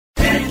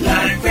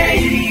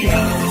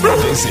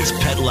This is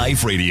Pet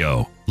Life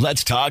Radio.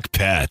 Let's talk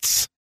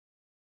pets.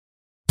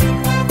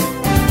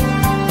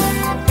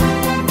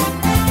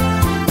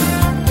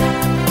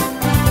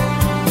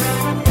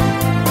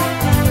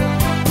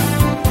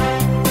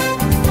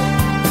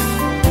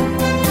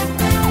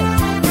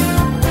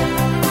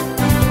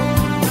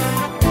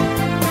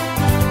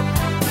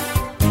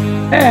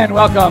 And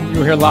welcome.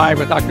 You're here live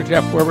with Dr.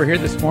 Jeff, where we're here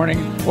this morning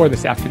or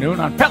this afternoon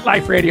on Pet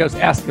Life Radio's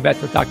Ask the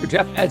Vet with Dr.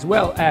 Jeff, as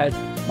well as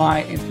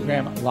my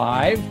Instagram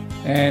Live.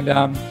 And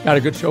got a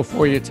good show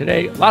for you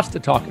today. Lots to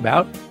talk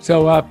about.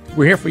 So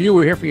we're here for you.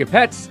 We're here for your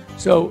pets.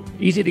 So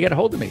easy to get a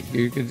hold of me.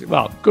 You can,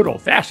 well, good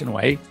old-fashioned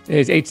way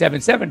is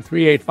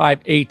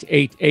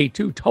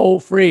 877-385-8882, toll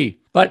free.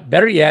 But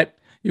better yet,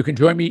 you can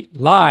join me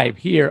live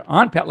here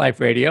on Pet Life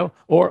Radio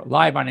or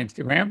live on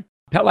Instagram.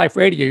 Pet Life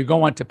Radio, you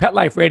go on to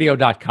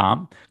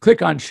PetLifeRadio.com,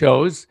 click on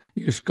shows,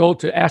 you scroll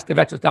to Ask the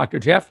Vets with Dr.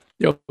 Jeff.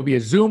 There will be a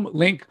Zoom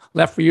link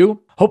left for you.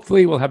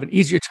 Hopefully, we'll have an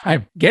easier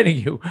time getting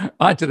you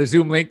onto the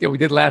Zoom link than we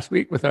did last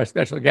week with our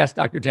special guest,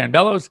 Dr. Jan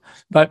Bellows.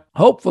 But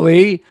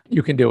hopefully,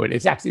 you can do it.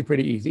 It's actually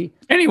pretty easy.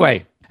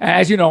 Anyway,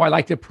 as you know, I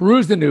like to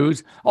peruse the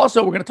news.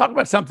 Also, we're going to talk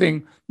about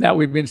something that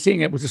we've been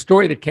seeing. It was a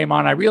story that came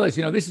on. I realized,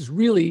 this is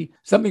really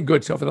something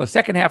good. So for the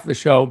second half of the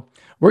show,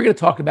 we're going to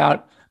talk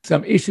about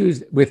some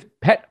issues with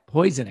pet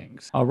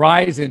poisonings, a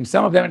rise in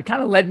some of them. It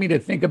kind of led me to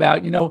think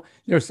about,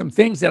 there's some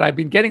things that I've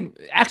been getting.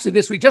 Actually,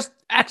 this week,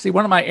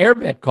 one of my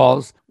AirVet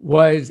calls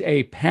was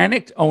a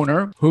panicked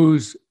owner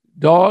whose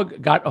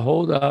dog got a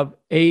hold of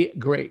a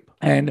grape.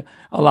 And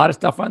a lot of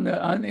stuff on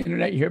the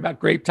internet, you hear about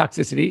grape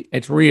toxicity.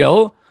 It's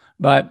real.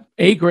 But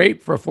a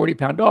grape for a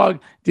 40-pound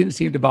dog didn't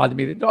seem to bother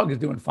me. The dog is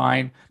doing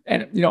fine.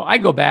 And, I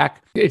go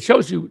back. It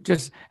shows you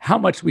just how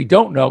much we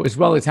don't know as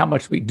well as how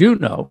much we do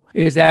know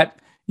is that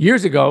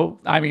years ago,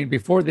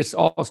 before this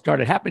all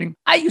started happening,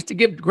 I used to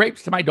give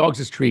grapes to my dogs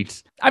as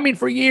treats.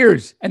 For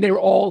years, and they were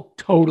all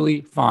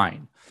totally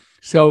fine.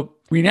 So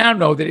we now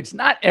know that it's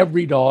not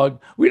every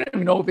dog. We don't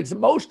even know if it's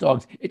most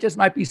dogs. It just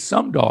might be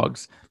some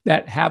dogs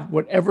that have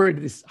whatever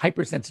this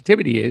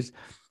hypersensitivity is.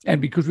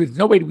 And because there's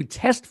no way to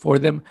test for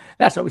them,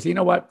 that's why we say,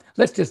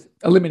 let's just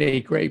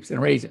eliminate grapes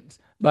and raisins.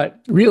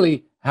 But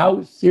really,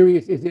 how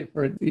serious is it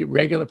for the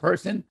regular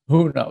person?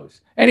 Who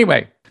knows?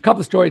 Anyway, a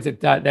couple of stories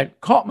that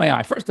caught my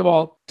eye. First of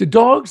all, do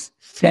dogs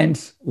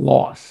sense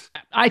loss?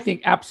 I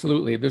think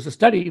absolutely. There's a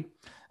study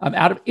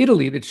out of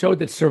Italy that showed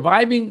that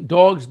surviving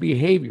dogs'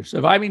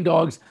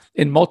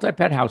 in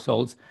multi-pet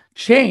households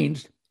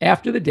changed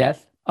after the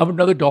death of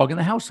another dog in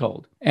the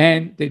household.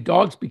 And the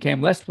dogs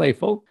became less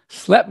playful,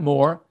 slept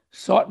more,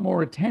 sought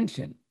more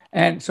attention.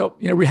 And so,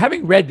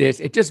 having read this,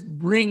 it just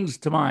brings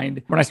to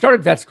mind, when I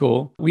started vet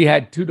school, we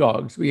had two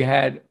dogs. We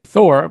had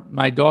Thor,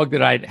 my dog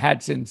that I'd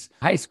had since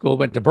high school,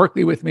 went to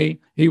Berkeley with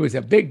me. He was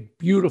a big,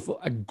 beautiful,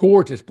 a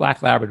gorgeous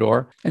black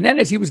Labrador. And then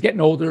as he was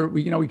getting older,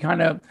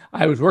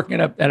 I was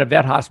working at a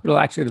vet hospital,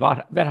 actually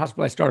the vet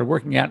hospital I started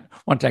working at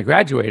once I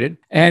graduated.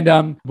 And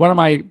one of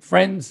my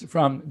friends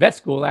from vet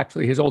school,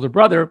 actually her older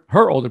brother,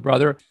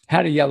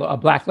 had a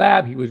black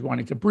lab. He was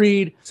wanting to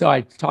breed. So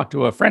I talked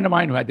to a friend of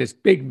mine who had this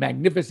big,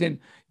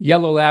 magnificent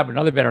yellow lab,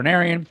 another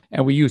veterinarian,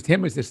 and we used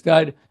him as the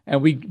stud.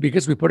 And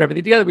because we put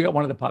everything together, we got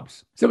one of the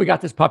pups. So we got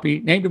this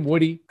puppy, named him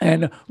Woody.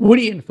 And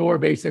Woody and Thor,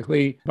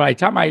 basically, by the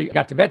time I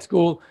got to vet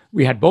school,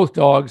 we had both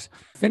dogs.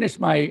 Finished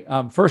my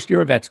first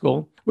year of vet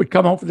school, would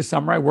come home for the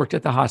summer. I worked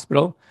at the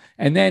hospital.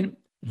 And then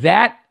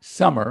that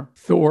summer,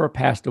 Thor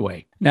passed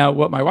away. Now,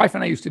 what my wife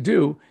and I used to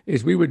do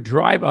is we would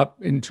drive up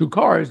in two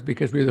cars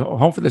because we were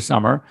home for the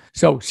summer.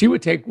 So she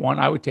would take one,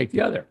 I would take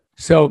the other.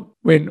 So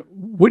when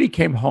Woody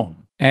came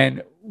home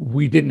and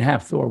we didn't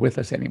have Thor with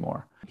us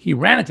anymore, he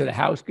ran into the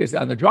house because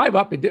on the drive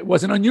up, it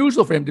wasn't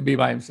unusual for him to be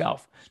by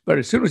himself. But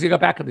as soon as he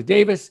got back up to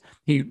Davis,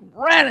 he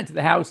ran into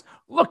the house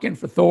looking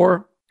for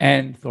Thor,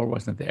 and Thor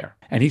wasn't there.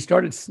 And he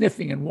started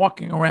sniffing and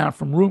walking around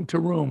from room to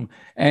room,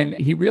 and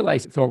he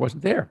realized that Thor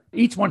wasn't there.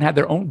 Each one had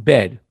their own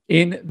bed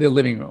in the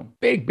living room.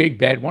 Big, big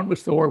bed. One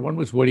was Thor, one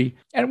was Woody.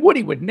 And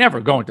Woody would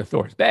never go into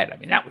Thor's bed.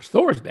 That was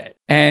Thor's bed.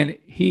 And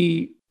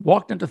he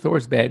walked into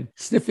Thor's bed,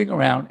 sniffing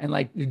around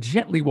and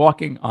gently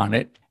walking on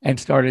it, and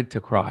started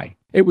to cry.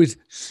 It was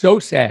so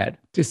sad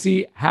to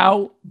see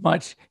how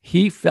much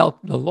he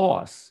felt the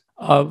loss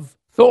of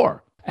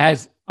Thor,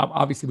 as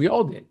obviously we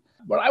all did.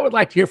 But I would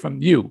like to hear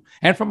from you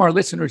and from our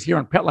listeners here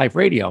on Pet Life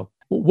Radio.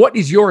 What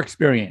is your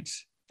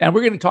experience? And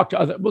we're going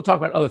to we'll talk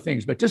about other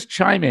things, but just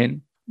chime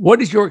in.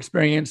 What is your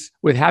experience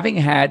with having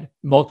had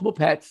multiple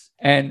pets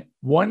and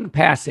one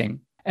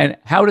passing, and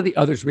how do the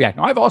others react?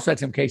 Now, I've also had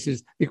some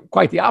cases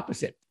quite the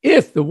opposite.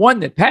 If the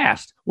one that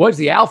passed was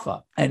the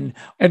alpha and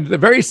the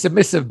very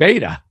submissive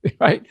beta,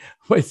 right,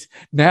 was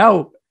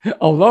now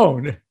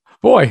alone,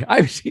 boy,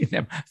 I've seen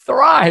them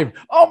thrive.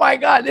 Oh my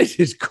God, this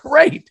is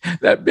great.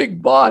 That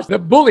big boss, the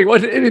bully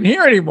wasn't in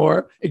here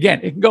anymore.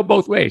 Again, it can go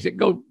both ways.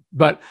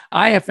 But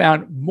I have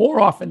found more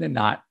often than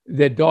not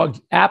that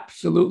dogs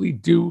absolutely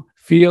do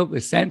feel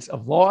the sense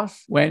of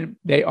loss when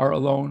they are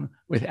alone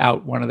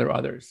without one of their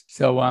others.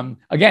 So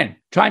again,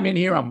 chime in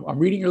here. I'm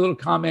reading your little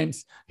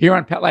comments here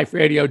on Pet Life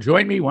Radio.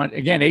 Join me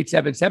again,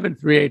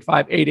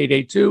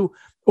 877-385-8882,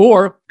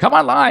 or come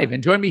on live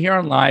and join me here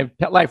on live,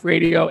 Pet Life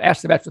Radio,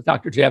 Ask the Vets with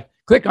Dr. Jeff.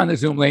 Click on the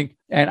Zoom link,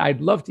 and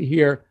I'd love to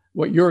hear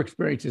what your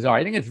experiences are.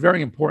 I think it's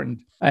very important,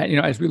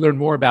 as we learn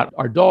more about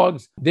our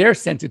dogs, their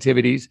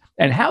sensitivities,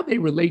 and how they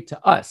relate to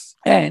us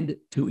and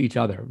to each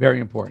other. Very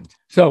important.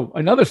 So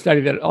another study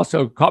that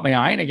also caught my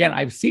eye, and again,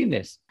 I've seen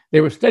this.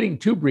 They were studying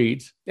two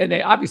breeds, and they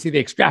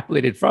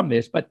extrapolated from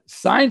this, but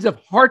signs of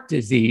heart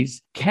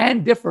disease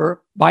can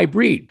differ by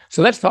breed.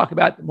 So let's talk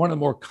about one of the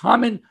more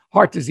common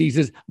heart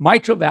diseases,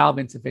 mitral valve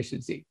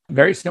insufficiency.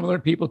 Very similar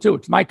to people too.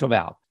 It's mitral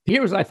valve.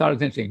 Here's what I thought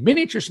was interesting.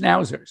 Miniature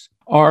schnauzers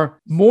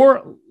are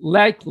more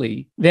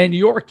likely than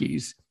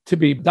Yorkies to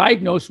be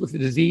diagnosed with the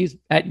disease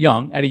at a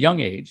young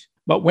age.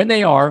 But when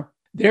they are,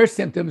 their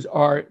symptoms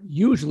are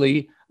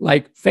usually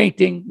like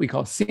fainting, we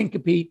call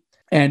syncope,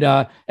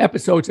 and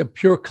episodes of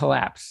pure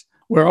collapse,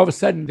 where all of a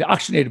sudden the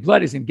oxygenated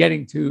blood isn't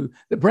getting to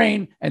the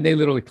brain and they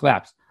literally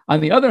collapse.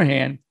 On the other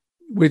hand,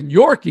 when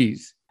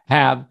Yorkies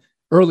have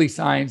early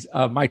signs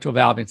of mitral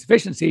valve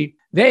insufficiency,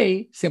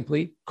 they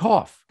simply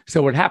cough.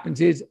 So what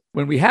happens is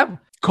when we have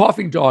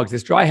coughing dogs,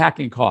 this dry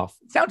hacking cough,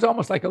 it sounds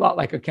almost like a lot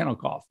like a kennel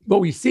cough. What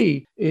we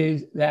see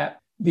is that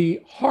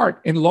the heart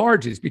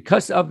enlarges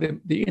because of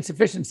the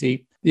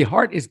insufficiency. The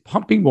heart is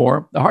pumping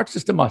more. The heart's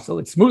just a muscle.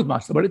 It's smooth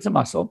muscle, but it's a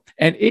muscle,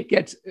 and it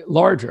gets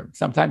larger.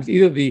 Sometimes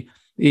either the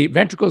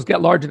ventricles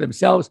get larger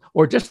themselves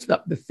or just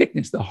the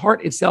thickness, the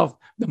heart itself,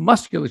 the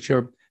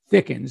musculature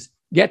thickens,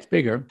 gets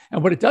bigger.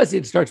 And what it does is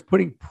it starts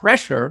putting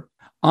pressure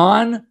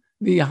on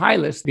the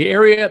hilus, the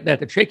area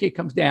that the trachea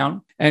comes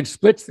down and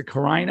splits the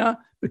carina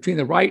between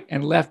the right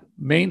and left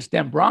main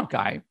stem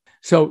bronchi.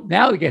 So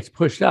now it gets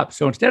pushed up.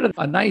 So instead of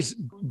a nice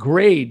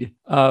grade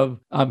of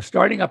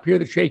starting up here,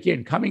 the trachea,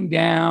 and coming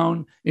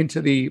down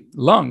into the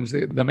lungs,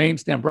 the main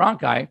stem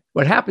bronchi,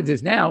 what happens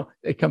is now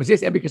it comes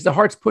this, and because the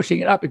heart's pushing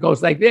it up, it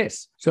goes like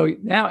this. So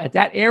now at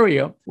that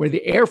area where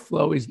the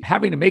airflow is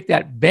having to make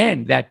that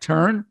bend, that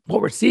turn,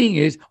 what we're seeing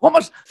is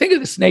almost, think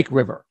of the Snake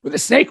River. With the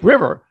Snake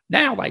River,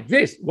 now like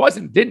this,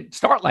 didn't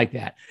start like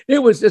that. It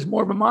was just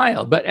more of a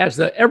mile. But as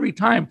every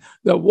time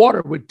the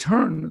water would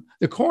turn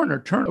the corner,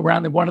 turn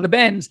around one of the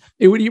bends,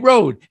 it would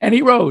erode and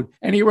erode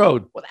and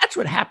erode. Well, that's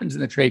what happens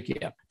in the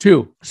trachea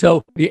too.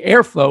 So the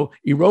airflow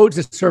erodes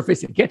the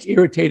surface, it gets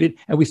irritated,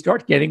 and we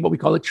start getting what we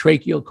call a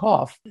tracheal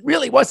cough. It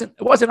really wasn't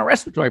a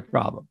respiratory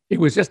problem. It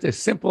was just a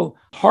simple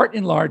heart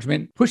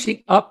enlargement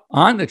pushing up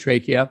on the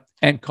trachea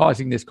and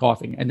causing this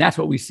coughing. And that's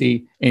what we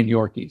see in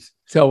Yorkies.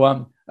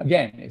 So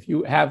again, if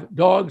you have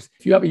dogs,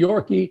 if you have a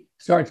Yorkie,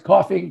 starts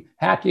coughing,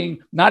 hacking,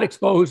 not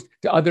exposed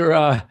to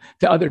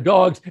other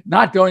dogs,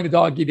 not going to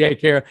doggy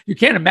daycare, you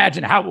can't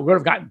imagine how we would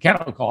have gotten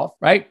kennel cough,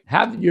 right?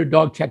 Have your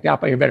dog checked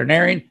out by your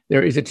veterinarian.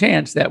 There is a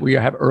chance that we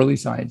have early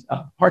signs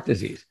of heart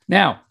disease.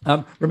 Now,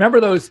 remember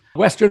those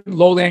Western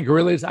lowland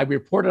gorillas I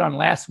reported on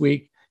last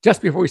week?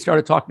 Just before we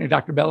started talking to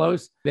Dr.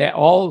 Bellows, they're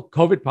all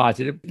COVID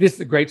positive. This is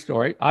a great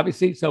story,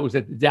 obviously. So it was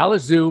at the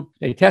Dallas Zoo.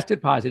 They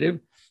tested positive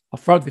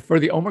for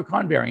the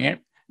Omicron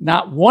variant.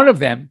 Not one of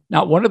them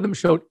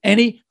showed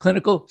any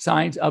clinical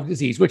signs of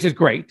disease, which is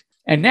great.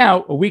 And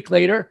now, a week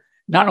later,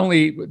 not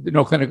only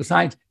no clinical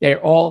signs, they're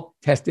all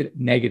tested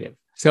negative.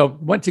 So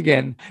once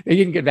again, they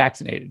didn't get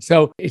vaccinated.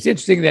 So it's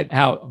interesting that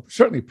how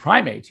certainly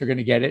primates are going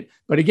to get it.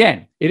 But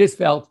again, it is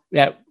felt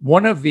that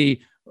one of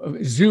the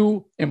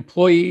zoo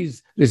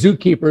employees, the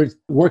zookeepers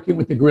working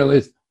with the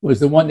gorillas, was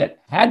the one that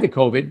had the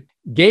COVID,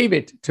 gave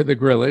it to the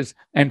gorillas.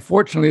 And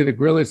fortunately, the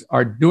gorillas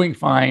are doing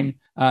fine.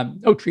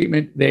 No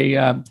treatment. They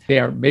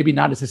are maybe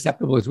not as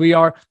susceptible as we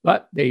are,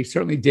 but they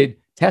certainly did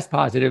test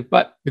positive.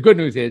 But the good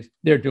news is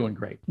they're doing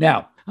great.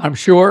 Now, I'm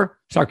sure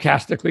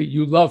sarcastically,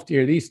 you love to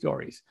hear these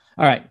stories.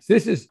 All right, so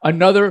this is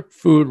another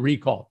food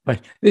recall, but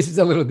this is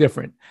a little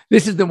different.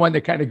 This is the one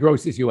that kind of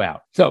grosses you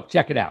out. So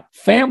check it out.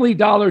 Family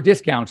Dollar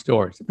discount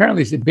stores.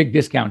 Apparently, it's a big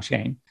discount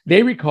chain.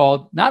 They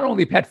recalled not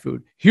only pet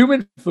food,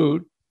 human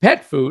food,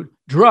 pet food,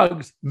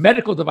 drugs,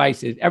 medical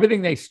devices,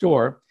 everything they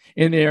store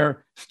in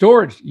their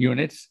storage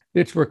units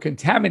that were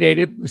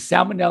contaminated with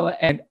salmonella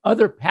and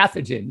other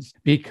pathogens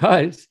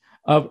because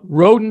of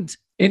rodent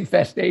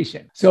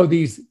infestation. So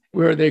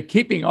where they're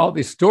keeping all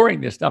this,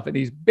 storing this stuff in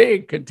these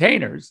big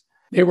containers,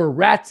 there were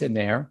rats in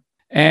there,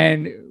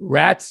 and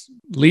rats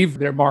leave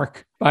their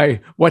mark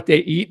by what they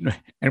eat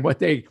and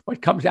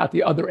what comes out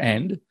the other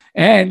end.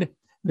 And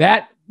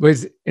that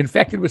was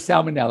infected with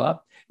salmonella.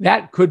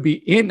 That could be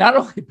in not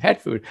only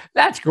pet food,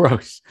 that's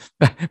gross,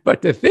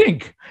 but to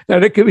think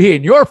that it could be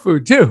in your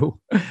food too,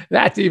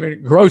 that's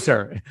even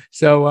grosser.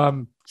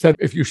 So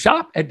if you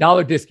shop at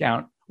Dollar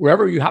Discount,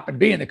 wherever you happen to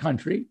be in the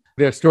country,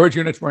 their storage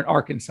units were in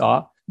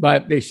Arkansas,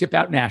 but they ship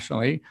out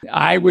nationally.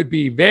 I would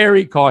be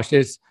very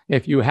cautious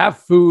if you have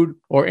food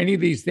or any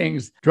of these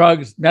things,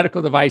 drugs,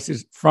 medical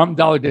devices from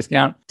Dollar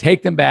Discount,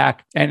 take them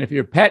back. And if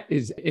your pet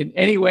is in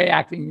any way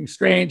acting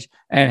strange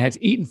and has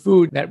eaten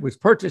food that was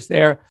purchased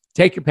there,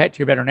 take your pet to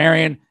your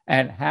veterinarian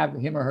and have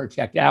him or her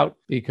checked out,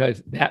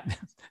 because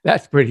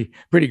that's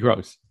pretty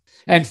gross.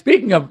 And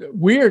speaking of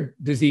weird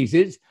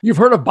diseases, you've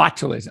heard of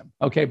botulism.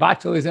 Okay,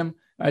 botulism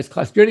is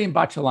Clostridium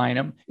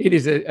botulinum. It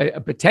is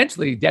a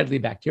potentially deadly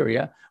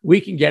bacteria.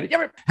 We can get it. You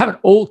ever have an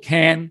old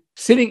can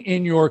sitting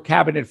in your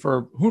cabinet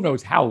for who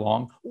knows how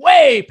long,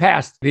 way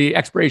past the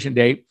expiration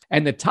date,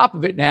 and the top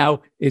of it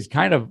now is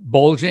kind of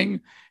bulging,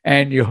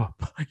 and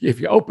if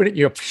you open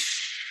it,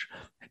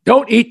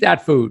 don't eat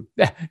that food.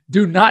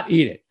 Do not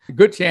eat it.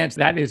 Good chance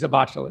that is a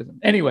botulism.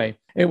 Anyway,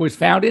 it was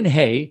found in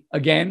hay,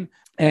 again,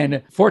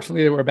 and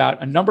fortunately, there were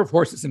about a number of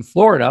horses in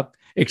Florida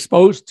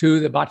exposed to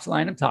the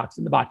botulinum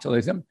toxin, the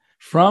botulism,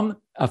 from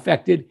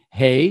affected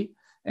hay.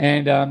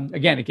 And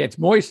again, it gets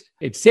moist,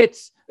 it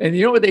sits. And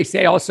you know what they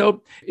say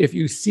also? If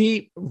you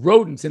see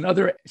rodents and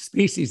other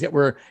species that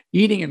were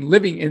eating and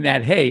living in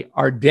that hay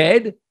are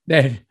dead,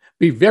 then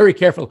be very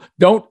careful.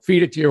 Don't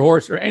feed it to your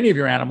horse or any of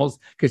your animals,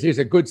 because there's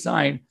a good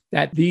sign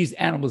that these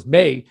animals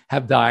may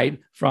have died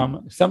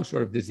from some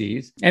sort of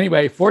disease.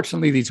 Anyway,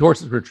 fortunately, these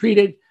horses were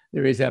treated.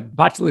 There is a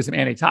botulism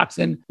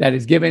antitoxin that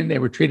is given. They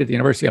were treated at the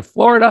University of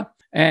Florida,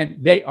 and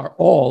they are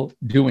all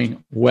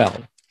doing well.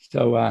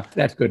 So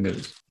that's good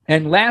news.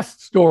 And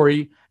last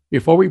story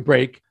before we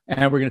break,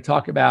 and we're going to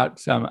talk about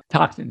some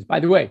toxins. By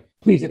the way,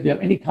 please, if you have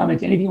any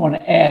comments, anything you want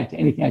to add to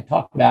anything I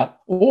talked about,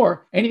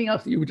 or anything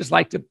else that you would just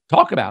like to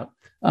talk about,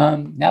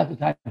 now's the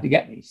time to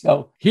get me.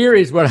 So here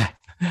is what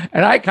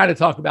I kind of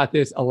talk about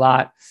this a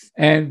lot,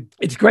 and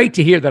it's great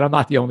to hear that I'm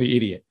not the only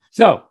idiot.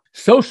 So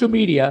social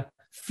media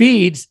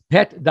feeds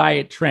pet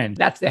diet trend.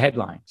 That's the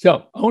headline.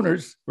 So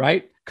owners,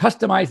 right,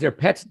 customize their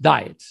pets'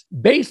 diets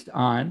based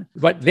on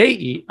what they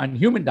eat on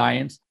human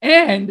diets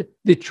and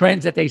the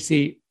trends that they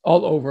see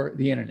all over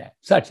the internet,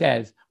 such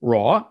as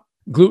raw,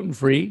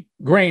 gluten-free,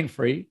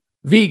 grain-free,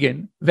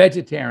 vegan,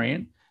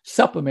 vegetarian,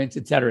 supplements,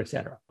 et cetera, et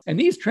cetera. And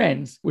these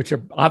trends, which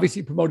are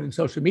obviously promoted in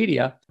social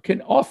media,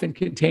 can often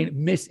contain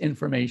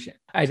misinformation.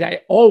 As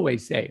I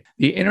always say,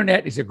 the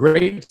internet is a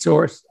great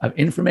source of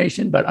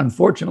information, but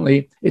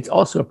unfortunately, it's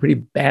also a pretty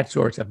bad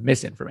source of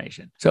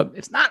misinformation. So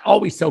it's not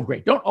always so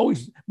great. Don't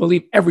always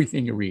believe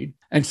everything you read.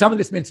 And some of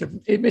this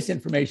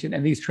misinformation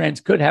and these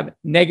trends could have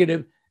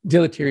negative,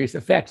 deleterious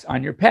effects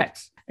on your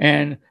pets.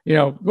 And, you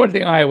know, one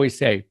thing I always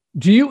say,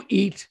 do you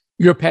eat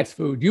your pet's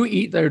food? Do you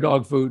eat their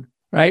dog food?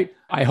 Right?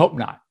 I hope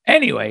not.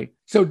 Anyway,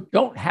 so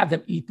don't have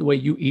them eat the way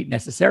you eat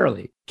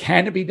necessarily.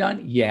 Can it be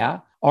done? Yeah.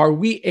 Are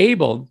we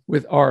able,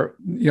 with our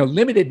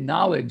limited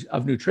knowledge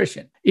of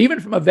nutrition, even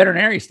from a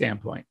veterinary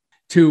standpoint,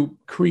 to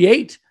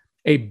create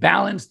a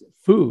balanced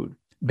food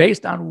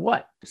based on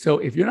what? So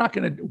if you're not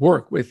going to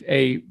work with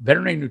a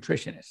veterinary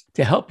nutritionist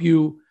to help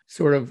you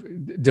sort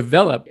of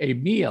develop a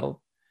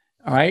meal,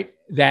 all right,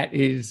 that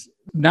is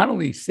not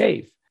only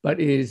safe,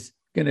 but is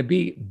going to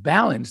be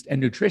balanced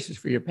and nutritious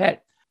for your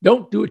pet,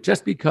 don't do it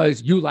just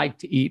because you like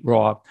to eat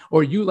raw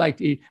or you like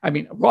to eat.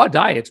 Raw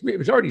diets, it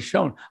was already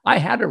shown. I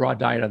had a raw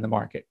diet on the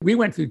market. We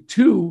went through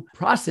 2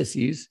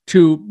 processes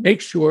to make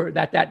sure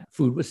that that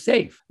food was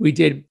safe. We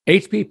did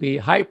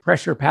HPP, high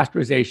pressure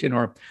pasteurization,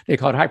 or they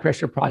call it high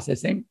pressure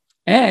processing,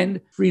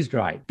 and freeze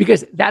dried,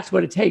 because that's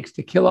what it takes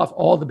to kill off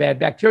all the bad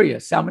bacteria,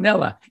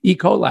 Salmonella, E.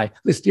 coli,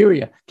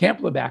 Listeria,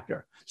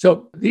 Campylobacter.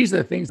 So these are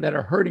the things that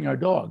are hurting our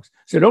dogs.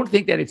 So don't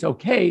think that it's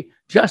okay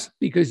just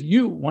because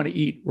you want to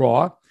eat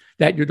raw,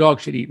 that your dog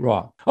should eat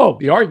raw. Oh,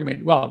 the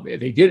argument, well,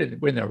 they did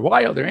it when they're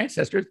wild, their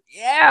ancestors.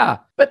 Yeah,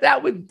 but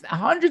that was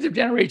hundreds of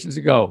generations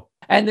ago.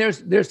 And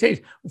there's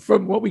change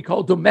from what we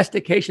call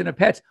domestication of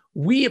pets.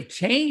 We have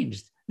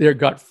changed their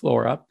gut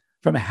flora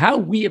from how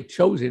we have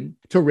chosen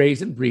to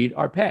raise and breed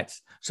our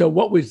pets. So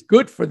what was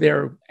good for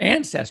their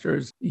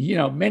ancestors,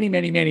 many,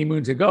 many, many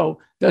moons ago,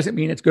 doesn't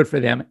mean it's good for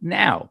them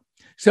now.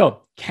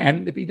 So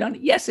can it be done?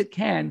 Yes, it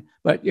can.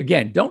 But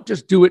again, don't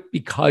just do it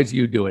because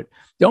you do it.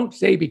 Don't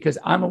say because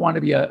I want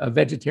to be a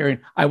vegetarian,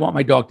 I want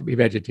my dog to be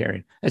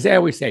vegetarian. As I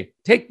always say,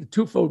 take the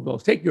 2 food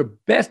bowls, take your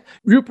best,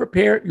 you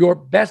prepare your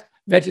best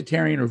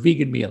vegetarian or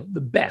vegan meal,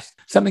 the best,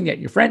 something that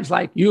your friends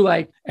like, you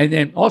like, and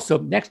then also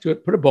next to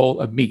it, put a bowl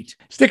of meat.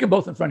 Stick them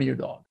both in front of your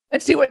dog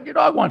and see what your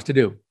dog wants to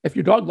do. If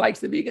your dog likes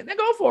the vegan, then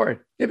go for it.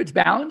 If it's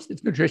balanced,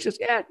 it's nutritious,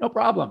 yeah, no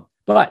problem.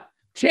 But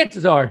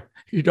chances are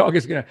your dog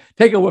is going to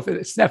take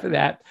a sniff of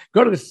that,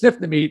 go to the sniff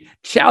the meat,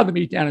 chow the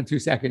meat down in 2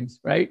 seconds,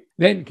 right?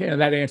 Then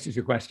that answers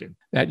your question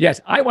that, yes,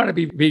 I want to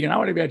be vegan, I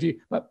want to be veggie,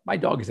 but my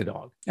dog is a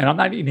dog and I'm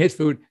not eating his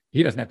food.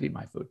 He doesn't have to eat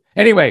my food.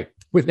 Anyway,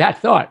 with that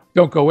thought,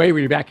 don't go away.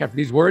 We'll be back after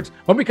these words.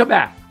 When we come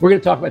back, we're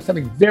going to talk about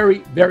something very,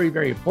 very,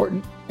 very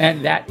important.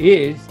 And that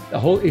is the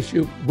whole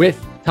issue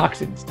with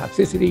toxins,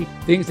 toxicity,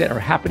 things that are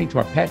happening to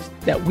our pets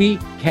that we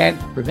can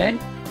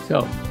prevent.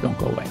 So don't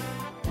go away.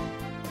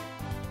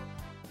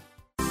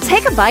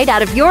 Take a bite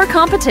out of your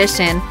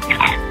competition.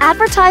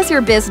 Advertise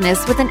your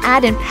business with an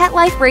ad in Pet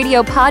Life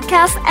Radio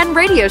podcasts and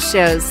radio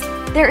shows.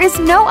 There is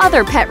no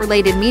other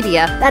pet-related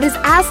media that is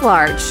as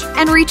large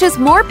and reaches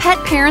more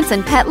pet parents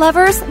and pet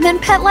lovers than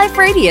Pet Life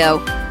Radio.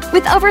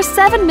 With over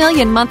 7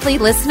 million monthly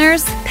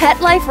listeners,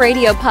 Pet Life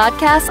Radio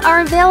podcasts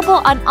are available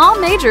on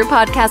all major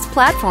podcast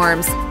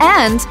platforms.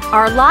 And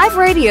our live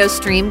radio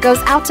stream goes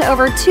out to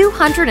over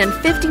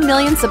 250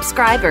 million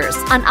subscribers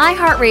on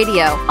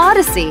iHeartRadio,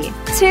 Odyssey,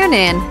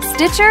 TuneIn,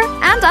 Stitcher,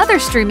 and other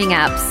streaming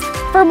apps.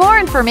 For more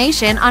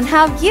information on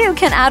how you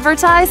can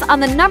advertise on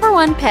the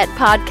 #1 pet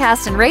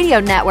podcast and radio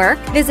network,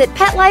 visit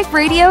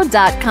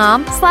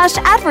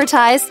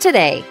PetLifeRadio.com/advertise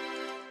today.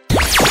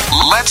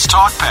 Let's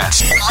talk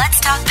pets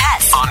Let's talk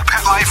pets on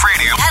Pet Life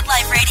Radio. Pet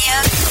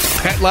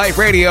Life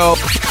Radio.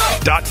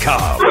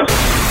 PetLifeRadio.com.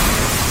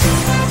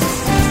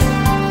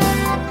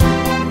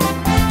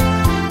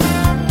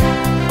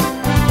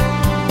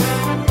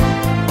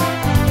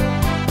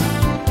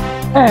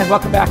 And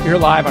welcome back. You're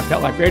live on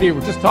Pet Life Radio.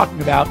 We're just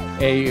talking about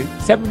a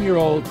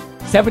 7-year-old,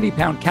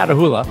 70-pound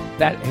Catahoula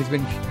that has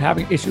been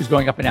having issues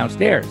going up and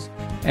downstairs.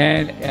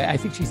 And I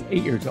think she's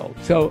 8 years old.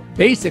 So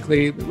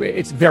basically,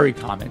 it's very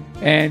common.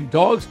 And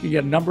dogs can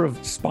get a number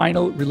of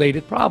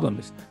spinal-related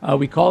problems.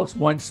 We call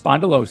one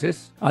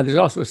spondylosis. There's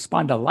also a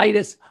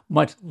spondylitis,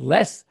 much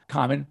less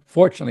common,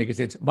 fortunately,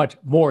 because it's much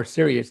more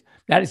serious.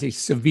 That is a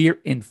severe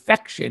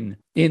infection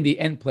in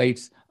the end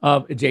plates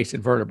of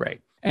adjacent vertebrae.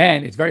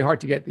 And it's very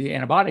hard to get the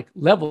antibiotic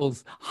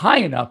levels high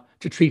enough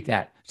to treat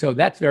that. So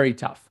that's very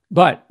tough.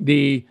 But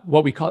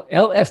what we call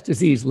LS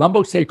disease,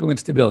 lumbosacral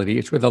instability,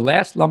 it's where the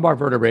last lumbar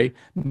vertebrae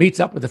meets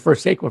up with the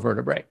first sacral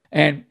vertebrae.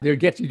 And you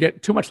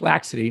get too much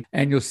laxity,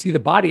 and you'll see the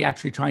body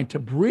actually trying to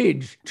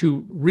bridge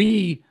to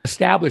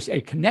re-establish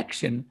a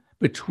connection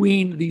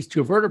between these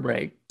two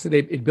vertebrae. So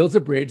it builds a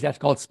bridge. That's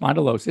called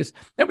spondylosis.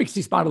 Then we can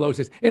see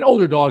spondylosis in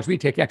older dogs. We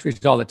take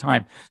x-rays all the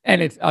time,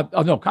 and it's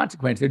of no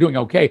consequence. They're doing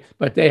okay,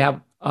 but they have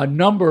a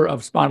number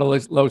of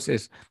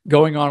spondylosis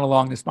going on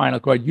along the spinal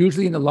cord,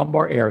 usually in the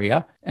lumbar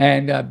area.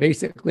 And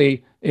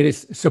basically, it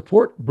is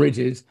support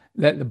bridges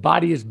that the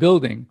body is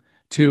building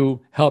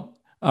to help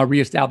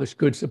reestablish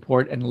good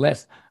support and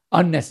less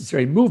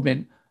unnecessary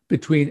movement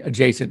between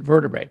adjacent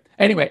vertebrae.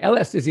 Anyway,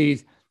 LS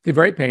disease is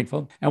very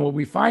painful. And what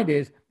we find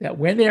is that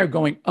when they are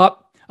going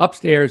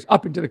upstairs,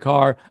 up into the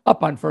car,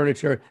 up on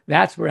furniture,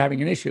 that's where we're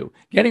having an issue.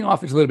 Getting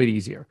off is a little bit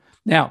easier.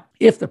 Now,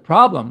 if the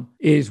problem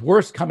is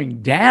worse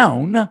coming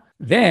down,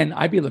 then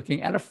I'd be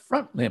looking at a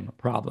front limb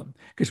problem.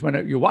 Because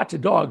when you watch a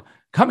dog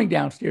coming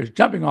downstairs,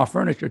 jumping off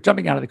furniture,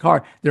 jumping out of the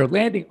car, they're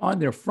landing on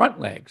their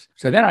front legs.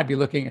 So then I'd be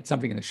looking at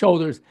something in the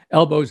shoulders,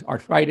 elbows,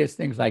 arthritis,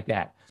 things like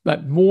that.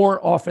 But more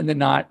often than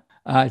not,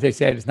 as I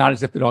said, it's not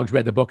as if the dogs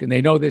read the book and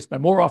they know this,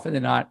 but more often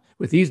than not,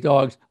 with these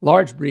dogs,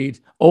 large breeds,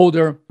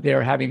 older,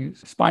 they're having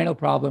spinal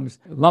problems,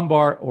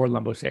 lumbar or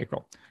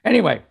lumbosacral.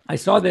 Anyway, I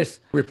saw this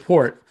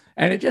report,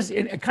 and it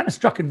kind of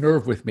struck a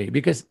nerve with me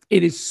because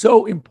it is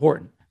so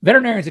important.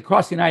 Veterinarians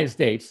across the United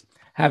States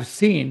have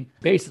seen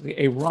basically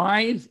a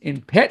rise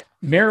in pet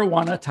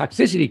marijuana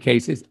toxicity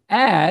cases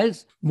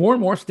as more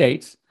and more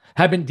states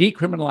have been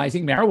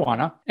decriminalizing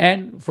marijuana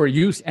and for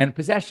use and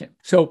possession.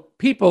 So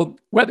people,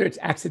 whether it's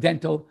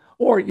accidental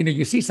or,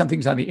 you see some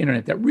things on the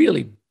internet that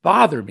really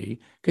bother me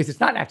because it's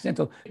not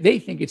accidental. They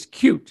think it's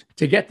cute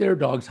to get their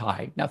dogs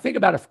high. Now think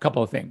about a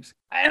couple of things.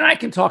 And I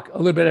can talk a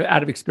little bit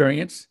out of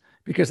experience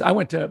because I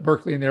went to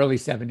Berkeley in the early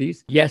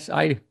 70s. Yes,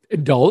 I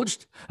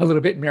indulged a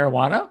little bit in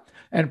marijuana.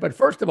 But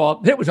first of all,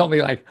 there was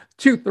only like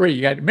 2-3.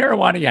 You had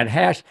marijuana, you had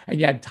hash, and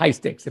you had Thai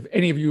sticks, if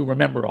any of you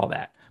remember all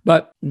that.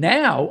 But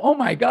now, oh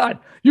my God,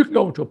 you can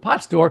go into a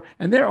pot store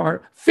and there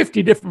are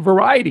 50 different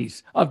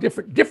varieties of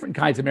different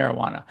kinds of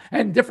marijuana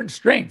and different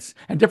strengths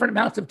and different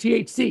amounts of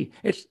THC.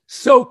 It's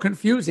so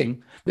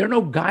confusing. There are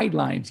no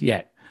guidelines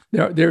yet.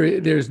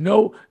 There's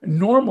no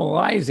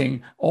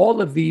normalizing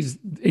all of these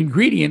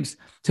ingredients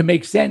to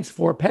make sense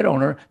for a pet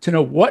owner to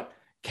know what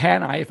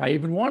can I, if I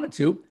even wanted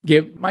to,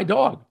 give my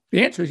dog.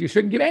 The answer is you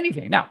shouldn't give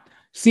anything. Now,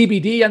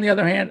 CBD, on the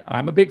other hand,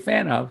 I'm a big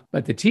fan of,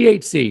 but the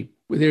THC,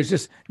 there's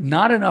just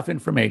not enough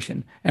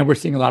information, and we're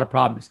seeing a lot of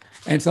problems.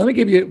 And so let me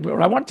give you,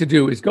 what I want to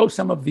do is go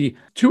some of the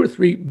 2 or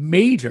 3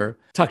 major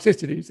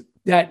toxicities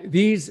that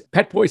these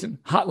pet poison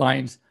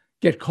hotlines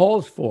get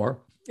calls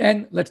for,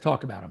 and let's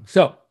talk about them.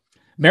 So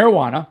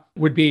marijuana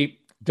would be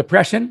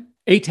depression,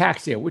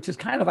 ataxia, which is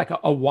kind of like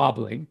a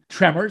wobbling,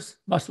 tremors,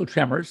 muscle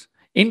tremors,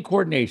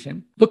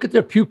 incoordination. Look at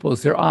their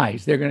pupils, their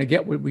eyes. They're going to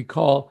get what we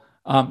call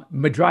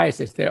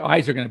mydriasis. Their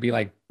eyes are going to be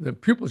like, the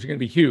pupils are going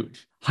to be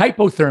huge.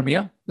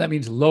 Hypothermia, that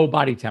means low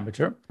body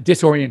temperature.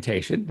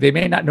 Disorientation, they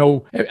may not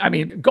know. I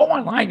mean, go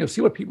online, you'll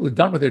see what people have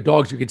done with their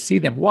dogs. You can see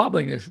them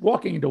wobbling, they're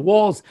walking into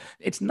walls.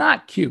 It's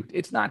not cute.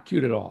 It's not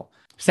cute at all.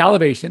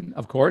 Salivation,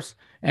 of course,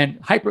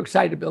 and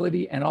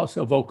hyperexcitability and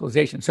also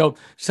vocalization. So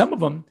some will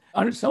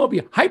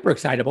be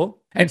hyperexcitable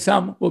and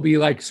some will be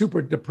like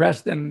super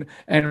depressed and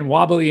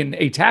wobbly and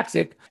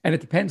ataxic. And it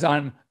depends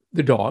on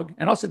the dog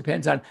and also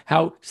depends on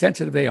how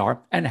sensitive they are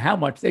and how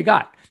much they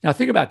got. Now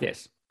think about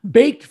this.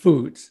 Baked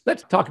foods.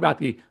 Let's talk about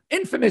the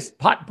infamous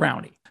pot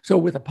brownie. So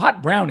with a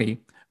pot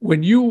brownie,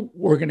 when you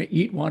were going to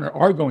eat one or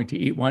are going to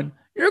eat one,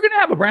 you're going to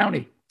have a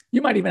brownie.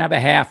 You might even have a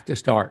half to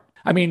start.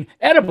 I mean,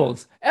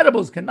 edibles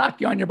can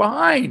knock you on your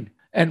behind.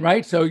 And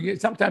right, so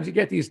sometimes you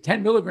get these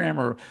 10 milligram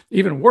or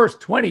even worse,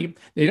 20.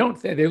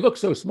 They look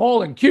so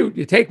small and cute.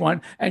 You take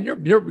one and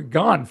you're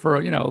gone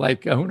for,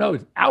 who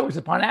knows, hours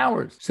upon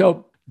hours.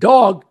 So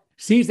dog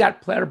sees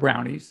that platter of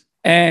brownies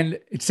and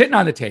it's sitting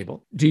on the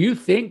table. Do you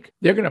think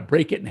they're going to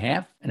break it in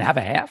half and have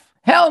a half?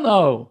 Hell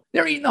no.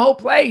 They're eating the whole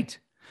plate.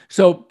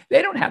 So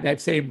they don't have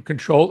that same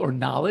control or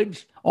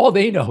knowledge. All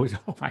they know is,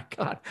 oh my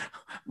God,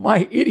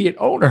 my idiot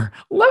owner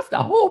left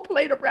a whole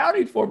plate of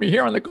brownies for me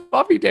here on the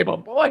coffee table.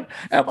 Boy,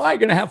 am I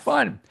going to have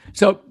fun.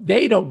 So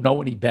they don't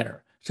know any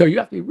better. So you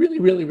have to be really,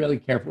 really, really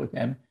careful with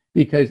them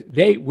because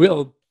they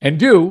will and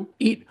do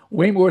eat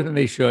way more than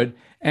they should.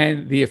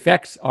 And the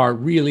effects are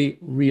really,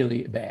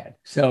 really bad.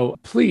 So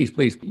please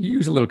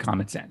use a little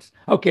common sense.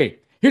 Okay,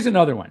 here's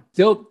another one.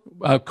 Still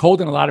cold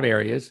in a lot of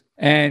areas.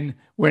 And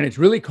when it's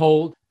really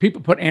cold,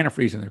 people put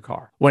antifreeze in their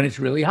car. When it's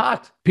really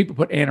hot, people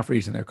put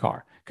antifreeze in their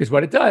car. Because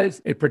what it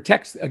does, it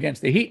protects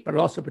against the heat, but it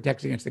also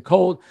protects against the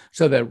cold.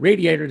 So the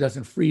radiator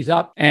doesn't freeze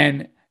up.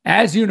 And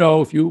as you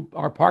know, if you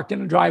are parked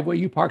in a driveway,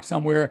 you park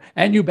somewhere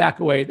and you back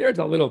away, there's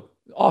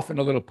often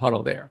a little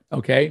puddle there,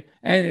 okay?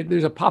 And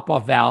there's a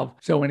pop-off valve.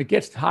 So when it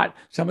gets hot,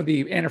 some of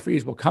the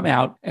antifreeze will come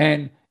out,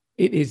 and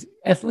it is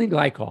ethylene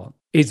glycol.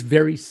 It's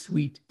very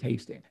sweet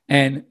tasting,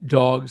 and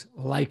dogs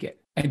like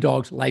it, and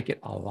dogs like it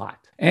a lot.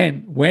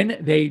 And when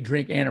they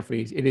drink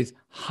antifreeze, it is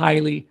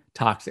highly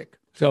toxic.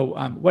 So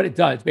what it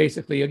does,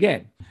 basically,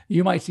 again,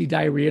 you might see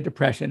diarrhea,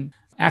 depression,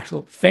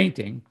 actual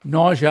fainting,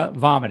 nausea,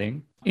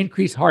 vomiting,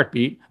 increased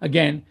heartbeat,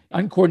 again,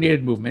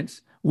 uncoordinated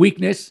movements,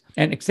 weakness,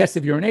 and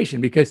excessive urination,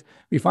 because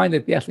we find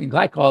that the ethylene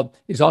glycol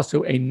is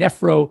also a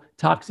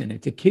nephrotoxin.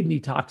 It's a kidney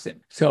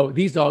toxin. So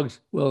these dogs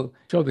will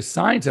show the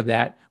signs of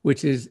that,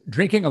 which is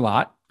drinking a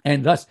lot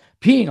and thus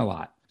peeing a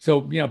lot. So,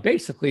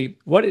 basically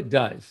what it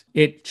does,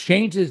 it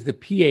changes the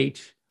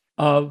pH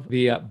of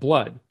the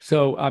blood.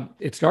 So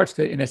it starts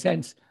to, in a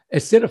sense,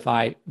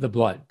 acidify the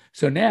blood.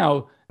 So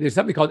now there's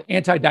something called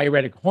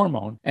antidiuretic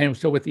hormone. And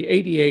so with the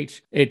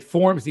ADH, it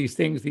forms these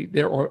things.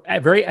 There are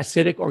very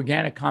acidic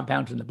organic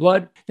compounds in the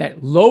blood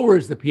that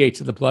lowers the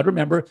pH of the blood.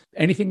 Remember,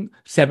 anything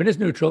 7 is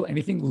neutral.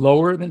 Anything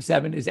lower than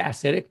 7 is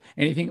acidic.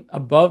 Anything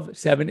above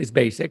 7 is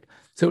basic.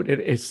 So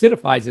it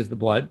acidifies the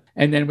blood.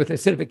 And then with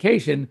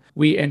acidification,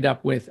 we end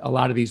up with a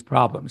lot of these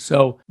problems.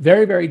 So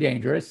very, very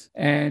dangerous.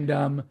 And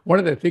one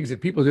of the things that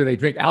people do, they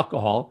drink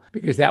alcohol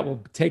because that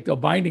will take the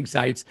binding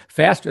sites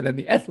faster than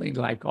the ethylene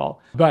glycol.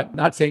 But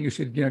not saying you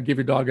should give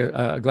your dog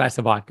a glass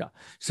of vodka.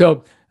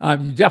 So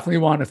you definitely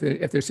want,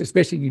 if there's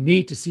suspicion, you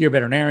need to see your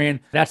veterinarian.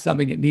 That's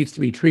something that needs to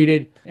be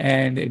treated,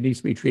 and it needs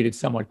to be treated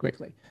somewhat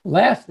quickly.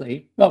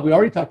 Lastly, we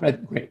already talked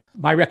about grape.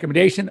 My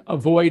recommendation,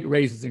 avoid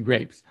raisins and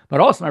grapes.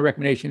 But also my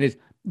recommendation is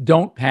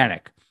don't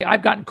panic.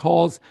 I've gotten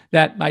calls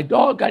that my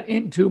dog got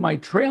into my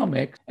trail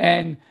mix,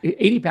 and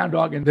 80-pound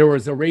dog, and there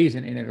was a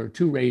raisin in it or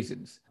 2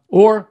 raisins.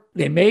 Or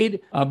they made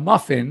a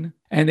muffin,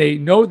 and they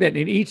know that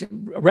in each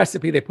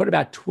recipe, they put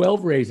about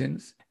 12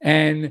 raisins,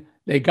 and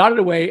they got it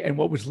away, and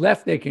what was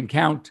left, they can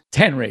count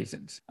 10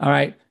 raisins. All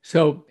right.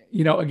 So,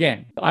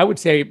 again, I would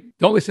say,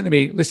 don't listen to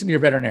me, listen to your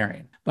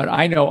veterinarian. But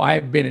I know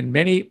I've been in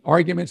many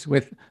arguments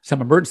with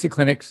some emergency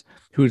clinics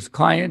whose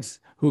clients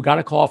who got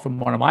a call from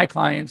one of my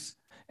clients,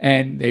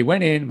 and they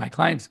went in, my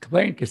clients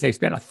complained because they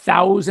spent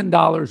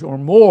 $1,000 or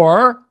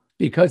more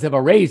because of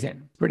a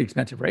raisin, pretty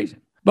expensive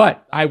raisin.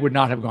 But I would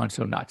not have gone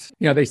so nuts.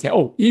 They say,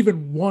 oh,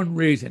 even 1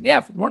 raisin.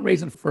 Yeah, 1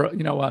 raisin for, a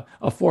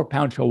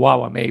 4-pound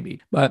Chihuahua,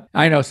 maybe. But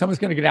I know someone's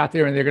going to get out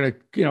there and they're going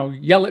to,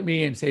 yell at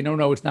me and say,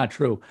 no, it's not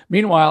true.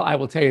 Meanwhile, I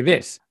will tell you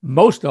this.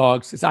 Most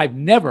dogs, since I've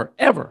never,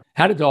 ever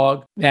had a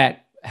dog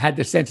that had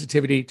the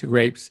sensitivity to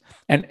grapes,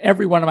 and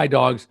every one of my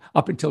dogs,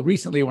 up until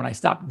recently when I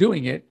stopped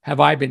doing it, have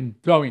I been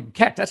throwing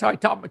catch. That's how I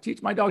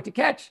teach my dog to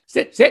catch.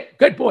 Sit,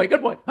 good boy.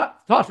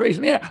 Toss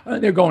raisin in the air.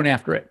 And they're going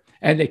after it.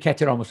 And they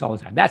catch it almost all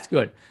the time. That's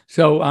good.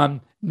 So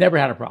never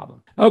had a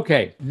problem.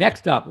 Okay,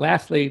 next up,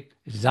 lastly,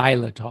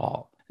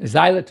 xylitol.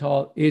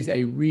 Xylitol is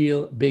a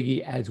real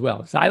biggie as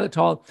well.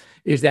 Xylitol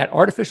is that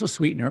artificial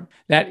sweetener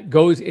that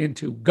goes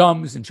into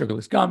gums and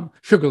sugarless gum,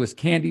 sugarless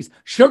candies,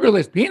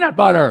 sugarless peanut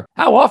butter.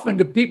 How often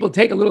do people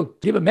give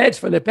a meds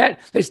for their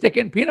pet? They stick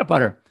in peanut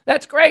butter.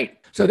 That's great.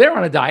 So they're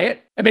on a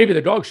diet, and maybe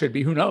the dog should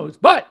be, who knows?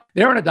 But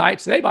they're on a diet,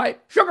 so they buy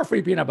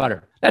sugar-free peanut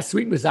butter. That's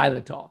sweetened with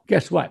xylitol.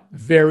 Guess what?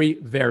 Very,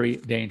 very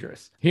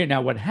dangerous. Here,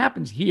 now what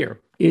happens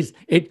here is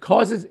it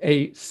causes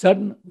a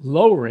sudden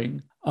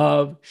lowering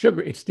of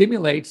sugar. It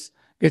stimulates,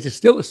 because it's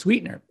still a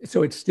sweetener,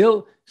 so it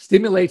still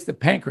stimulates the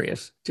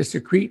pancreas to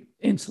secrete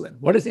insulin.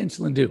 What does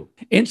insulin do?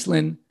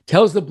 Insulin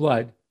tells the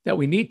blood that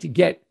we need to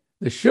get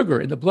the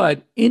sugar in the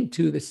blood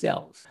into the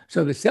cells.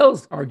 So the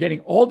cells are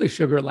getting all the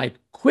sugar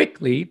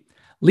quickly,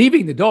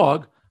 leaving the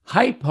dog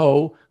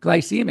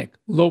hypoglycemic,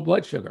 low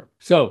blood sugar.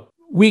 So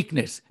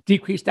weakness,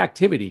 decreased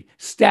activity,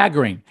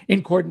 staggering,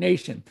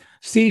 incoordination,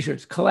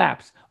 seizures,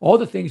 collapse, all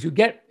the things you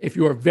get if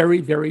you are very,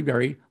 very,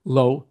 very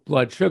low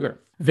blood sugar.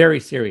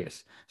 Very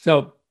serious.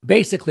 So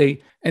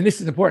basically, and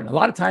this is important, a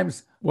lot of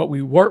times what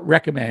we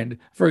recommend,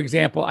 for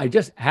example, I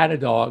just had a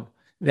dog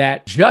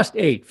that just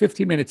ate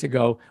 15 minutes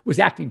ago was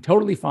acting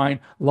totally fine,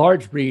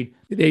 large breed.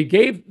 They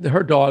gave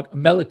her dog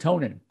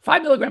melatonin,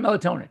 5 milligram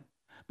melatonin.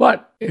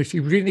 But if she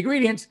was reading the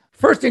ingredients,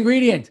 first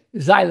ingredient,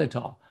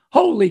 xylitol.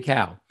 Holy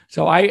cow.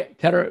 So I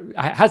tell her,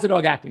 how's the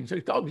dog acting? So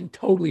the dog's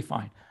totally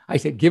fine. I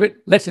said, give it,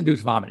 let's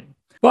induce vomiting.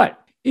 But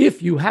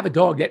if you have a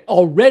dog that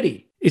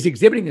already is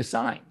exhibiting the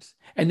signs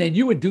and then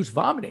you induce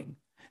vomiting,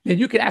 then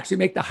you can actually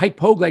make the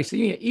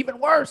hypoglycemia even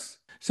worse.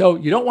 So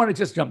you don't want to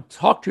just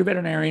talk to your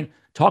veterinarian,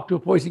 talk to a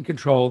poison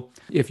control.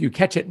 If you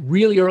catch it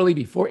really early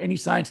before any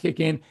signs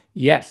kick in,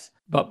 yes,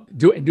 but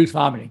do induce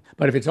vomiting.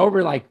 But if it's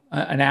over like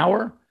an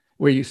hour,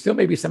 where you still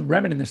may be some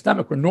remnant in the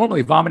stomach, where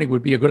normally vomiting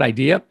would be a good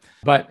idea,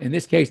 but in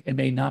this case, it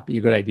may not be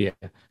a good idea.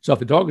 So if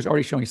the dog is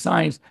already showing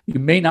signs,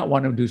 you may not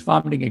want to induce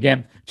vomiting.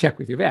 Again, check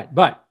with your vet.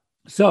 But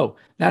so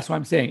that's why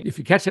I'm saying, if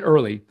you catch it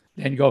early,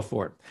 then go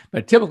for it.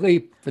 But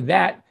typically for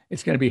that,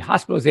 it's going to be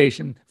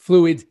hospitalization,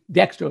 fluids,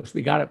 dextrose.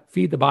 We got to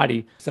feed the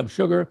body some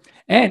sugar.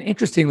 And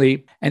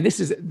interestingly, and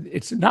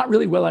it's not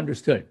really well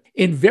understood,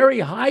 in very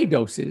high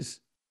doses,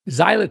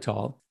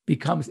 xylitol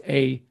becomes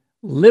a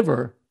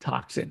liver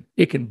toxin.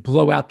 It can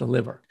blow out the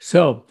liver.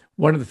 So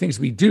one of the things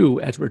we do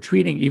as we're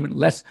treating even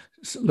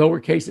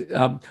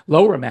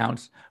lower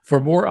amounts for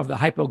more of the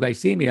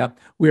hypoglycemia,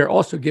 we are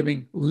also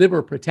giving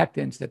liver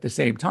protectants at the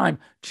same time,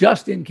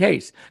 just in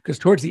case, because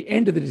towards the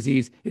end of the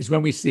disease is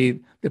when we see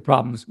the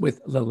problems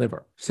with the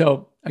liver.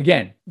 So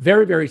again,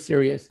 very, very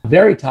serious,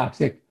 very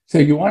toxic. So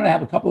you want to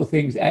have a couple of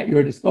things at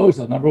your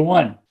disposal. Number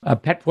one, a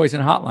pet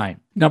poison hotline.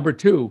 Number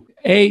two,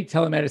 a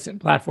telemedicine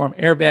platform.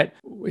 AirVet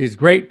is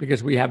great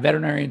because we have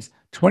veterinarians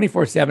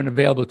 24/7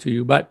 available to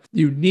you, but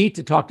you need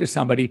to talk to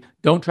somebody.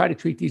 Don't try to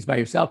treat these by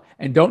yourself,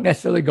 and don't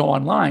necessarily go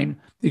online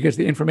because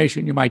the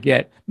information you might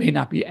get may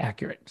not be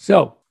accurate.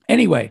 So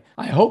anyway,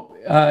 I hope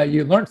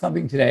you learned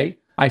something today.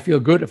 I feel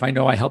good if I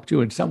know I helped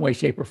you in some way,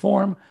 shape, or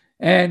form.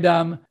 And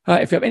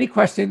if you have any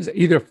questions,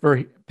 either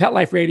for Pet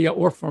Life Radio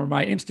or for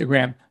my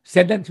Instagram,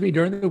 send them to me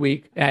during the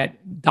week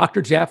at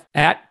Dr. Jeff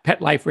at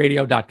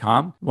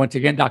PetLifeRadio.com. Once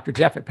again, Dr.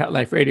 Jeff at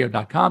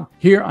PetLifeRadio.com.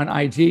 Here on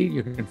IG,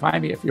 you can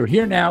find me. If you're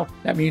here now,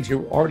 that means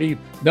you already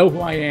know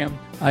who I am.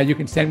 You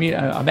can send me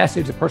a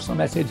message, a personal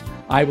message.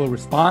 I will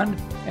respond.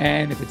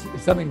 And if it's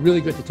something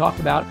really good to talk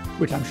about,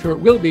 which I'm sure it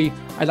will be,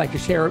 I'd like to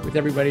share it with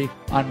everybody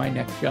on my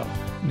next show.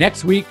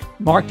 Next week,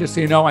 Mark, just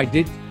so you know, I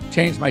did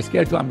change my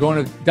schedule. I'm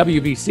going to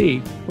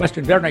WVC,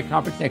 Western Veterinary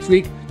Conference, next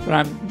week, but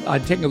I'm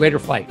taking a later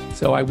flight.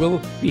 So I will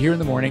be here in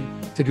the morning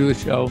to do the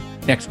show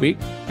next week.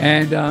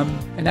 And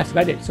that's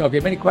about it. So if you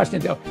have any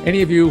questions,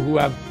 any of you who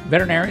have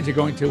veterinarians are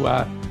going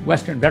to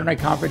Western Veterinary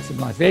Conference in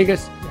Las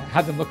Vegas,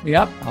 have them look me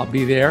up. I'll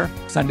be there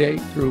Sunday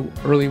through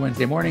early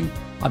Wednesday morning.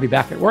 I'll be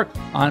back at work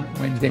on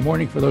Wednesday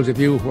morning. For those of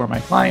you who are my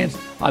clients,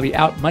 I'll be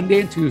out Monday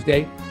and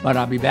Tuesday, but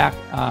I'll be back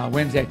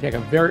Wednesday. I take a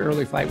very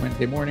early flight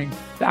Wednesday morning,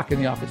 back in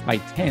the office by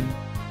 10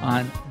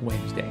 on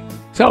Wednesday.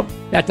 So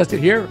that does it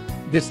here,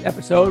 this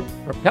episode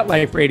for Pet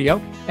Life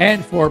Radio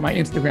and for my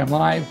Instagram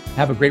Live.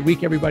 Have a great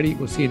week, everybody.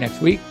 We'll see you next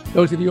week.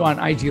 Those of you on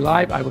IG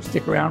Live, I will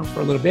stick around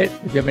for a little bit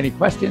if you have any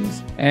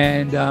questions,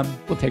 and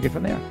we'll take it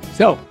from there.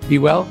 So be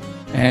well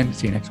and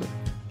see you next week.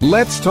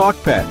 Let's Talk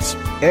Pets,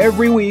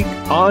 every week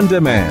on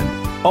demand,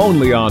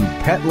 only on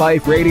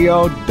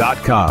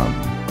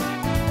PetLifeRadio.com.